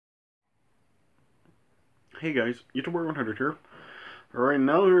Hey guys, YouTuber 100 here. Alright,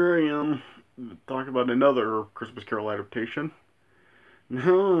 now here I am talking about another Christmas Carol adaptation.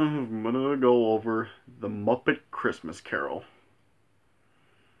 Now I'm gonna go over the Muppet Christmas Carol.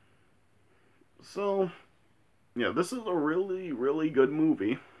 So, yeah, this is a really good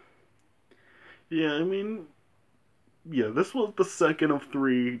movie. Yeah, this was the second of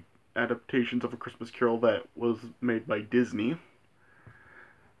three adaptations of A Christmas Carol that was made by Disney.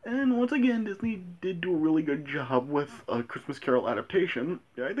 And once again, Disney did do a really good job with a Christmas Carol adaptation.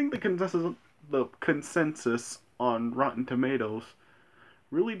 I think the consensus on Rotten Tomatoes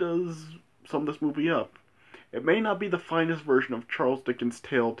really does sum this movie up. It may not be the finest version of Charles Dickens'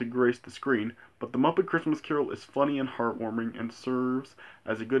 tale to grace the screen, but The Muppet Christmas Carol is funny and heartwarming and serves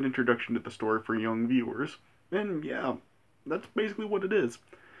as a good introduction to the story for young viewers. And yeah, that's basically what it is.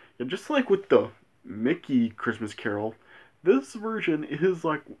 And just like with the Mickey Christmas Carol, this version is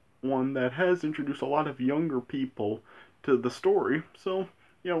like one that has introduced a lot of younger people to the story. So,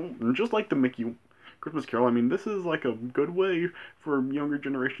 just like the Mickey Christmas Carol, this is like a good way for younger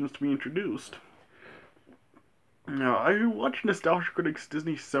generations to be introduced. Now, I watched Nostalgia Critic's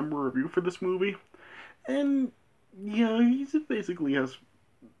Disney December review for this movie, and yeah, he basically has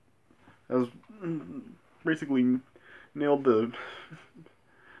basically nailed the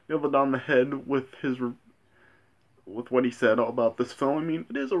nailed it on the head with what he said about this film.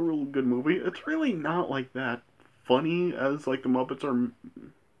 It is a real good movie. It's really not like that funny as like the Muppets are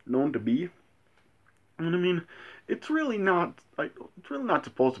known to be. And it's really not it's really not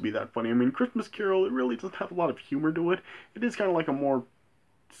supposed to be that funny. Christmas Carol, it really doesn't have a lot of humor to it. It is kind of like a more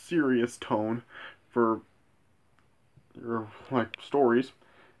serious tone for your like stories.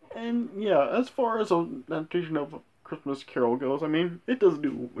 And yeah, as far as an adaptation of Christmas Carol goes, it does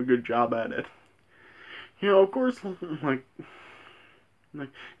do a good job at it. Of course, like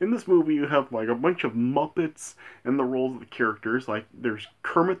in this movie, you have like a bunch of Muppets in the roles of the characters. Like there's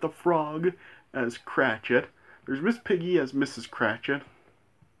Kermit the Frog as Cratchit. There's Miss Piggy as Mrs. Cratchit.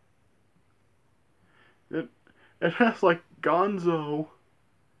 It it has like Gonzo,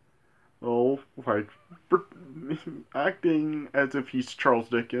 oh, like acting as if he's Charles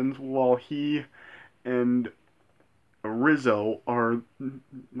Dickens, while he and Rizzo are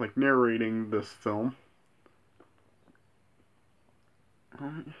like narrating this film.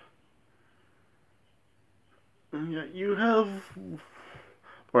 Yeah, you have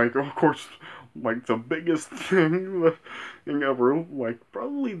like of course like the biggest thing ever, like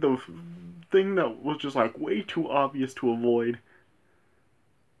probably the thing that was just like way too obvious to avoid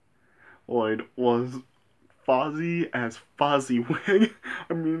was Fozzie as Fozziewig.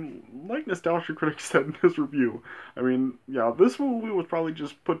 Like Nostalgia Critic said in his review, yeah, this movie was probably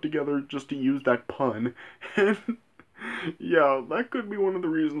just put together just to use that pun. And yeah, that could be one of the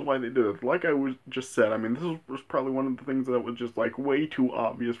reasons why they did it. Like I was just said, this was probably one of the things that was just like way too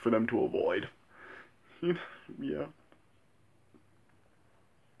obvious for them to avoid. Yeah.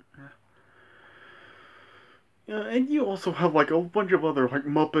 Yeah, and you also have like a bunch of other like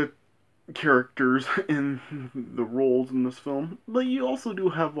Muppet characters in the roles in this film, but you also do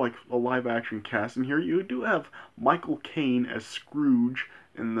have like a live action cast in here. You do have Michael Caine as Scrooge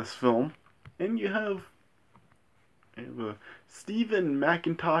in this film, and you have Stephen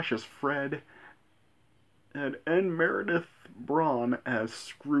McIntosh as Fred, and Meredith Braun as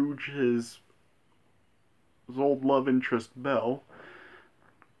Scrooge's old love interest Belle.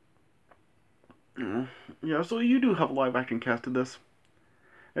 Yeah, so you do have a live action cast of this.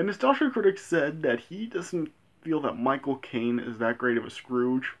 And Nostalgia Critic said that he doesn't feel that Michael Caine is that great of a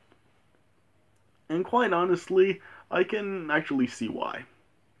Scrooge. And quite honestly, I can actually see why.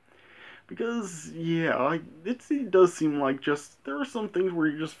 Because, yeah, it does seem like just, there are some things where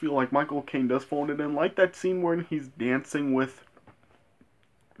you just feel like Michael Caine does phone it in. Like that scene where he's dancing with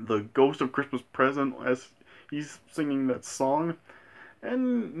the Ghost of Christmas Present as he's singing that song.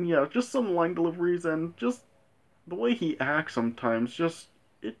 And, yeah, just some line deliveries and just the way he acts sometimes, just,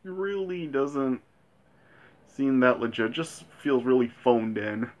 it really doesn't seem that legit. Just feels really phoned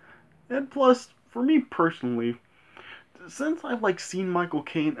in. And plus, for me personally, since I've like seen Michael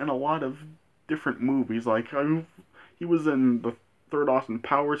Caine in a lot of different movies, he was in the third Austin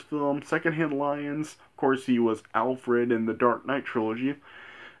Powers film, Secondhand Lions. Of course, he was Alfred in the Dark Knight trilogy.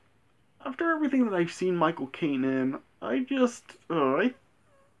 After everything that I've seen Michael Caine in, I just I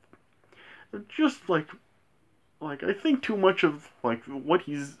think too much of like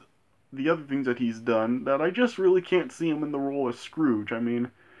the other things that he's done, that I just really can't see him in the role as Scrooge.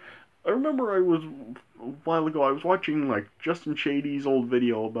 I remember a while ago, I was watching like Justin Shady's old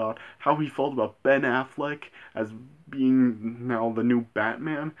video about how he felt about Ben Affleck as being now the new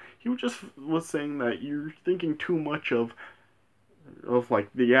Batman, he was saying that you're thinking too much of like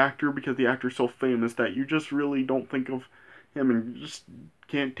the actor, because the actor's so famous that you just really don't think of him and just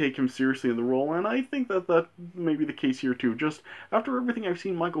can't take him seriously in the role. And I think that may be the case here too. Just after everything I've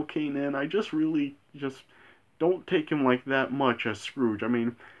seen Michael Caine in, I just really just don't take him like that much as Scrooge. I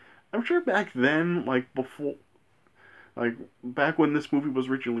mean, I'm sure back then, like back when this movie was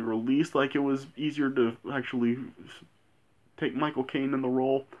originally released, like it was easier to actually take Michael Caine in the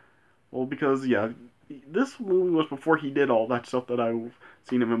role. Well, because yeah, this movie was before he did all that stuff that I've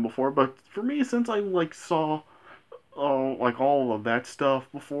seen him in before. But for me, since I like saw like all of that stuff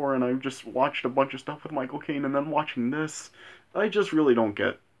before, and I've just watched a bunch of stuff with Michael Caine, and then watching this, I just really don't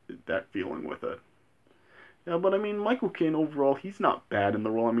get that feeling with it. Yeah, but I mean, Michael Caine overall, he's not bad in the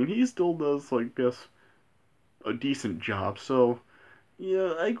role. I mean, he still does, like, guess, a decent job. So,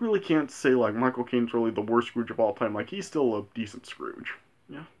 yeah, I really can't say, like, Michael Caine's really the worst Scrooge of all time. Like, he's still a decent Scrooge.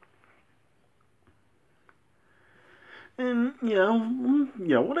 Yeah. And, yeah,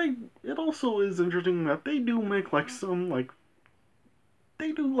 it also is interesting that they do make, like,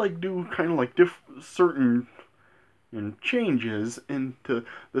 they do, like, do kind of, like, certain changes into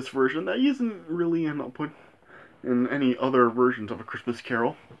this version that isn't really in any other versions of A Christmas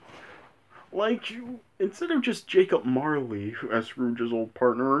Carol. Like, instead of just Jacob Marley as Scrooge's old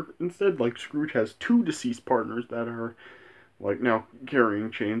partner, instead, like, Scrooge has two deceased partners that are, like, now carrying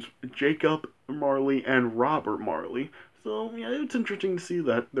chains: Jacob Marley and Robert Marley. So, yeah, it's interesting to see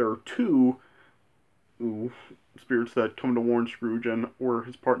that there are two spirits that come to warn Scrooge and or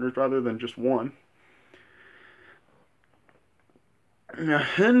his partners rather than just one. Yeah,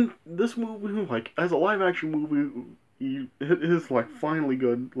 and this movie, like, as a live action movie, it is, like, finally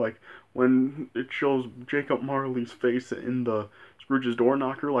good. Like, when it shows Jacob Marley's face in the Scrooge's door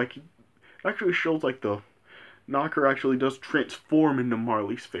knocker, like, it actually shows, like, the knocker actually does transform into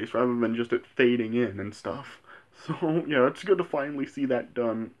Marley's face rather than just it fading in and stuff. So, yeah, it's good to finally see that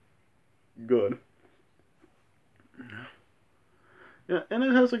done good. Yeah, and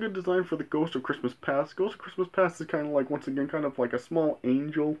it has a good design for the Ghost of Christmas Past. Ghost of Christmas Past is kind of like, once again, kind of like a small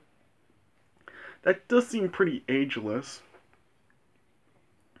angel. That does seem pretty ageless.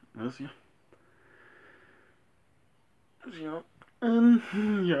 As you, and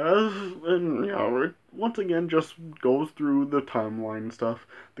it once again just goes through the timeline stuff.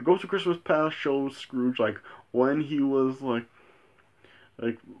 The Ghost of Christmas Past shows Scrooge, like, when he was like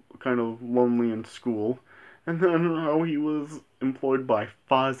kind of lonely in school, and then how he was employed by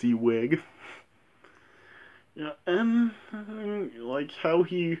Fozziwig. Yeah, and like how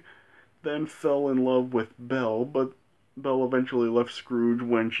he then fell in love with Belle, but Belle eventually left Scrooge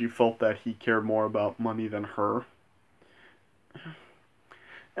when she felt that he cared more about money than her.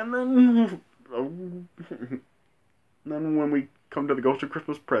 And then when we come to the Ghost of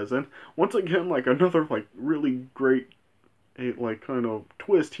Christmas Present, once again, like, another, like, really great, like, kind of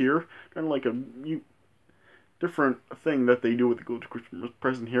twist here, kind of like a different thing that they do with the Ghost of Christmas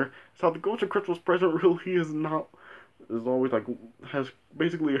Present here. Is how the Ghost of Christmas Present really is always, like, has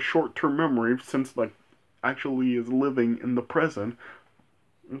basically a short-term memory, since, like, actually is living in the present.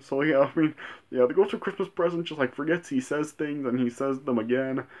 And so, yeah, I mean, yeah, the Ghost of Christmas Present just, like, forgets he says things and he says them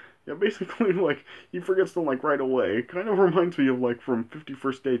again. Yeah, basically, like, he forgets them, like, right away. It kind of reminds me of, like, from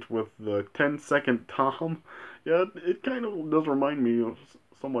 51st Dates with the 10-second Tom. Yeah, it kind of does remind me of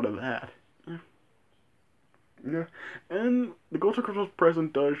somewhat of that. Yeah. Yeah. And the Ghost of Christmas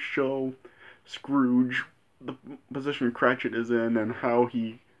Present does show Scrooge, the position Cratchit is in, and how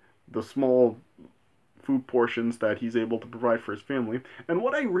the small food portions that he's able to provide for his family. And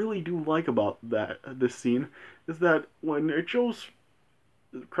what I really do like about this scene is that when it shows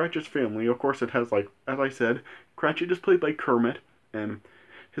Cratchit's family, of course it has, like, as I said, Cratchit is played by Kermit, and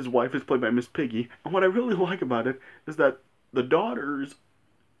his wife is played by Miss Piggy. And what I really like about it is that the daughters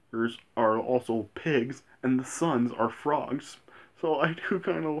are also pigs, and the sons are frogs. So I do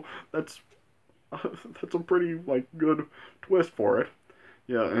kind of that's a pretty, like, good twist for it.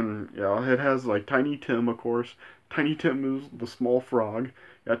 Yeah, and yeah, it has, like, Tiny Tim, of course. Tiny Tim is the small frog.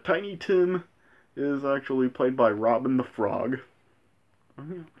 Yeah, Tiny Tim is actually played by Robin the Frog.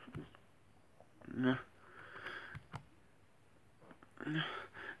 Yeah.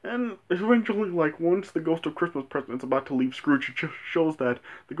 And eventually, like, once the Ghost of Christmas Present is about to leave Scrooge, it just shows that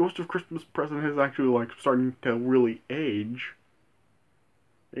the Ghost of Christmas Present is actually, like, starting to really age.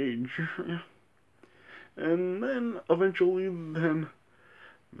 Yeah. And then, eventually,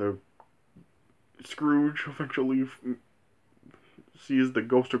 the Scrooge eventually sees the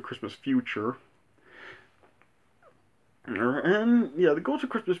Ghost of Christmas Future. And yeah, the Ghost of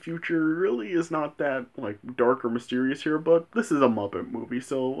Christmas Future really is not that like dark or mysterious here, but this is a Muppet movie,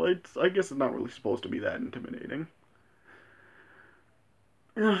 so I guess it's not really supposed to be that intimidating.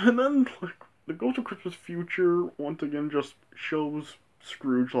 Yeah, and then like the Ghost of Christmas Future once again just shows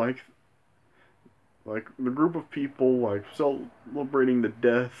Scrooge like the group of people like celebrating the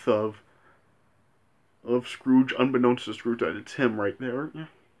death of Scrooge, unbeknownst to Scrooge that it's him right there. Yeah.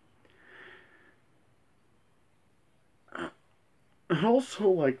 And also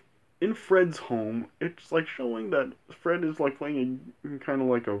like in Fred's home, it's like showing that Fred is like playing kind of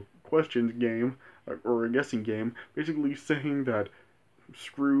like a questions game or a guessing game, basically saying that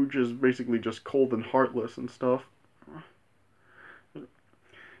Scrooge is basically just cold and heartless and stuff.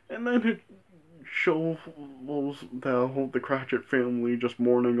 And then it shows the Cratchit family just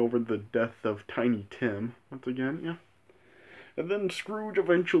mourning over the death of Tiny Tim once again, yeah. And then Scrooge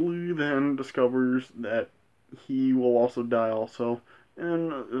eventually then discovers that he will also die also.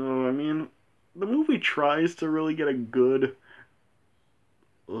 And I mean, the movie tries to really get a good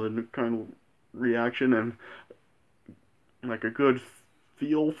kind of reaction and like a good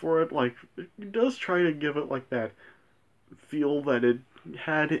feel for it. Like it does try to give it like that feel that it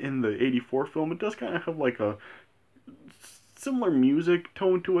had in the '84 film. It does kind of have like a similar music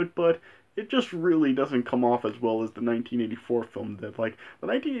tone to it, but it just really doesn't come off as well as the 1984 film did. Like the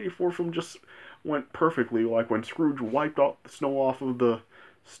 1984 film just went perfectly. Like when Scrooge wiped off the snow off of the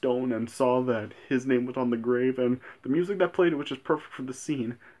stone and saw that his name was on the grave, and the music that played it was just perfect for the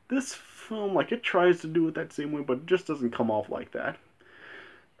scene. This film, like it tries to do it that same way, but it just doesn't come off like that.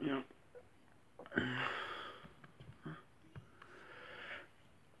 You know.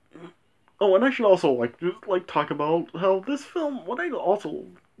 Oh, and I should also like just like talk about how this film. What I also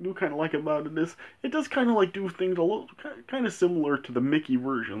do kind of like about it is it does kind of like do things a little kind of similar to the Mickey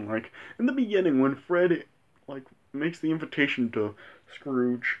version. Like in the beginning when Fred like makes the invitation to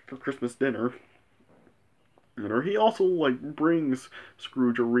Scrooge for Christmas dinner, or he also like brings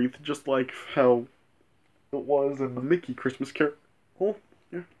Scrooge a wreath, just like how it was in the Mickey Christmas Carol. Oh,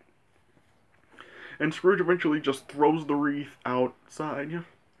 yeah. And Scrooge eventually just throws the wreath outside. Yeah.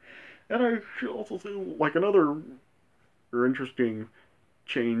 And I should also say, like, another interesting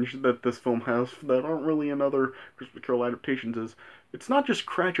change that this film has that aren't really in other Christmas Carol adaptations is it's not just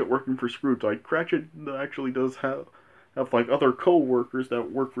Cratchit working for Scrooge. Like, Cratchit actually does have like, other co-workers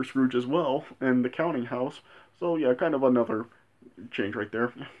that work for Scrooge as well in the counting house. So, yeah, kind of another change right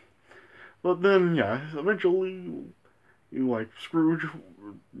there. But then, yeah, eventually, like, Scrooge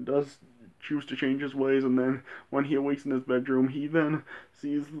does choose to change his ways, and then when he awakes in his bedroom, he then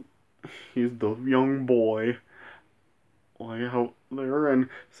sees he's the young boy like out there and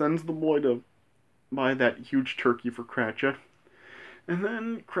sends the boy to buy that huge turkey for Cratchit. And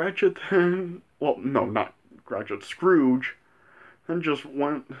then Cratchit then, well, no, not Cratchit, Scrooge, then just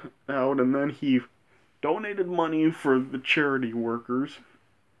went out and then he donated money for the charity workers.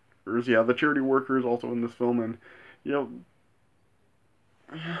 Or, yeah, the charity workers also in this film, and you know,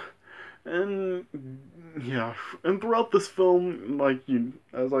 and yeah, and throughout this film, like you,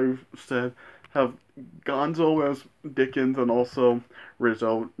 as I've said, have Gonzo as Dickens and also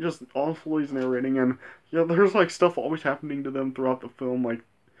Rizzo, just always narrating, and yeah, there's like stuff always happening to them throughout the film. Like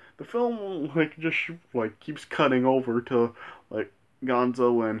the film, like just like keeps cutting over to like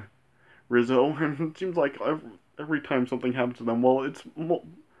Gonzo and Rizzo, and it seems like every time something happens to them, well, it's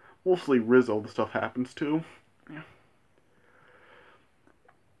mostly Rizzo the stuff happens to. Yeah.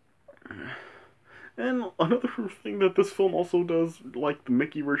 And another thing that this film also does, like the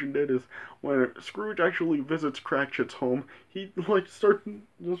Mickey version did, is when Scrooge actually visits Cratchit's home, he like starts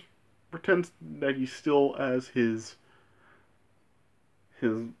just pretends that he's still as his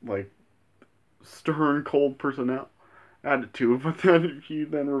like stern, cold personality attitude, but then he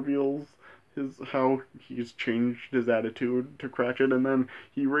then reveals his how he's changed his attitude to Cratchit, and then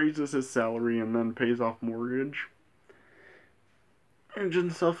he raises his salary and then pays off mortgage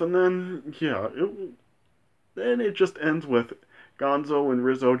and stuff, and then yeah, then it just ends with Gonzo and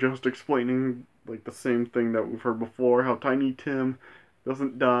Rizzo just explaining like the same thing that we've heard before, how Tiny Tim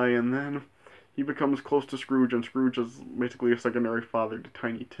doesn't die, and then he becomes close to Scrooge, and Scrooge is basically a secondary father to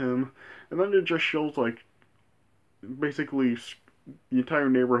Tiny Tim, and then it just shows like basically the entire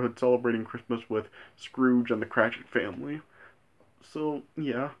neighborhood celebrating Christmas with Scrooge and the Cratchit family. So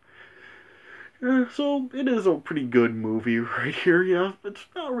yeah, so it is a pretty good movie right here. Yeah, it's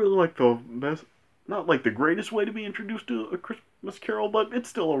not really like the best, not like the greatest way to be introduced to a Christmas Carol, but it's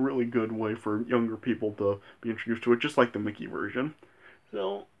still a really good way for younger people to be introduced to it, just like the Mickey version.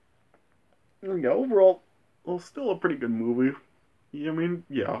 So yeah, overall, well, still a pretty good movie. Yeah, I mean,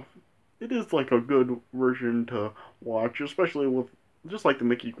 yeah, it is like a good version to watch, especially with just like the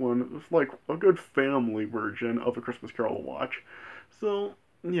Mickey one. It's like a good family version of A Christmas Carol to watch. So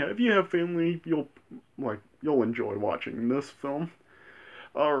yeah, if you have family, you'll enjoy watching this film.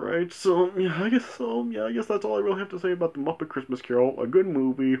 All right, so yeah, I guess that's all I really have to say about the Muppet Christmas Carol. A good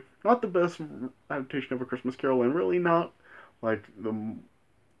movie, not the best adaptation of A Christmas Carol, and really not like the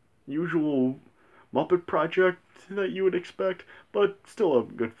usual Muppet project that you would expect, but still a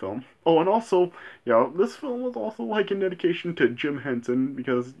good film. Oh, and also, yeah, this film was also like in dedication to Jim Henson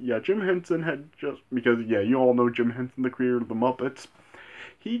because yeah, Jim Henson had just because yeah, you all know Jim Henson, the creator of the Muppets.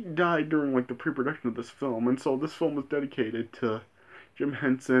 He died during like the pre-production of this film, and so this film was dedicated to Jim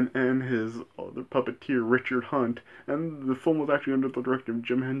Henson and his other puppeteer Richard Hunt, and the film was actually under the direction of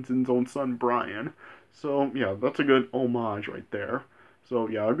Jim Henson's own son Brian. So yeah, that's a good homage right there. So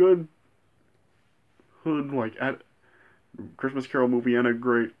yeah, a good hood like at Christmas Carol movie and a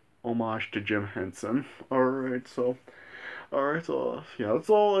great homage to Jim Henson. Alright, so yeah, that's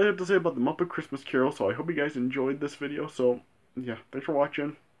all I have to say about the Muppet Christmas Carol. So I hope you guys enjoyed this video. So yeah, thanks for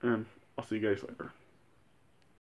watching, and I'll see you guys later.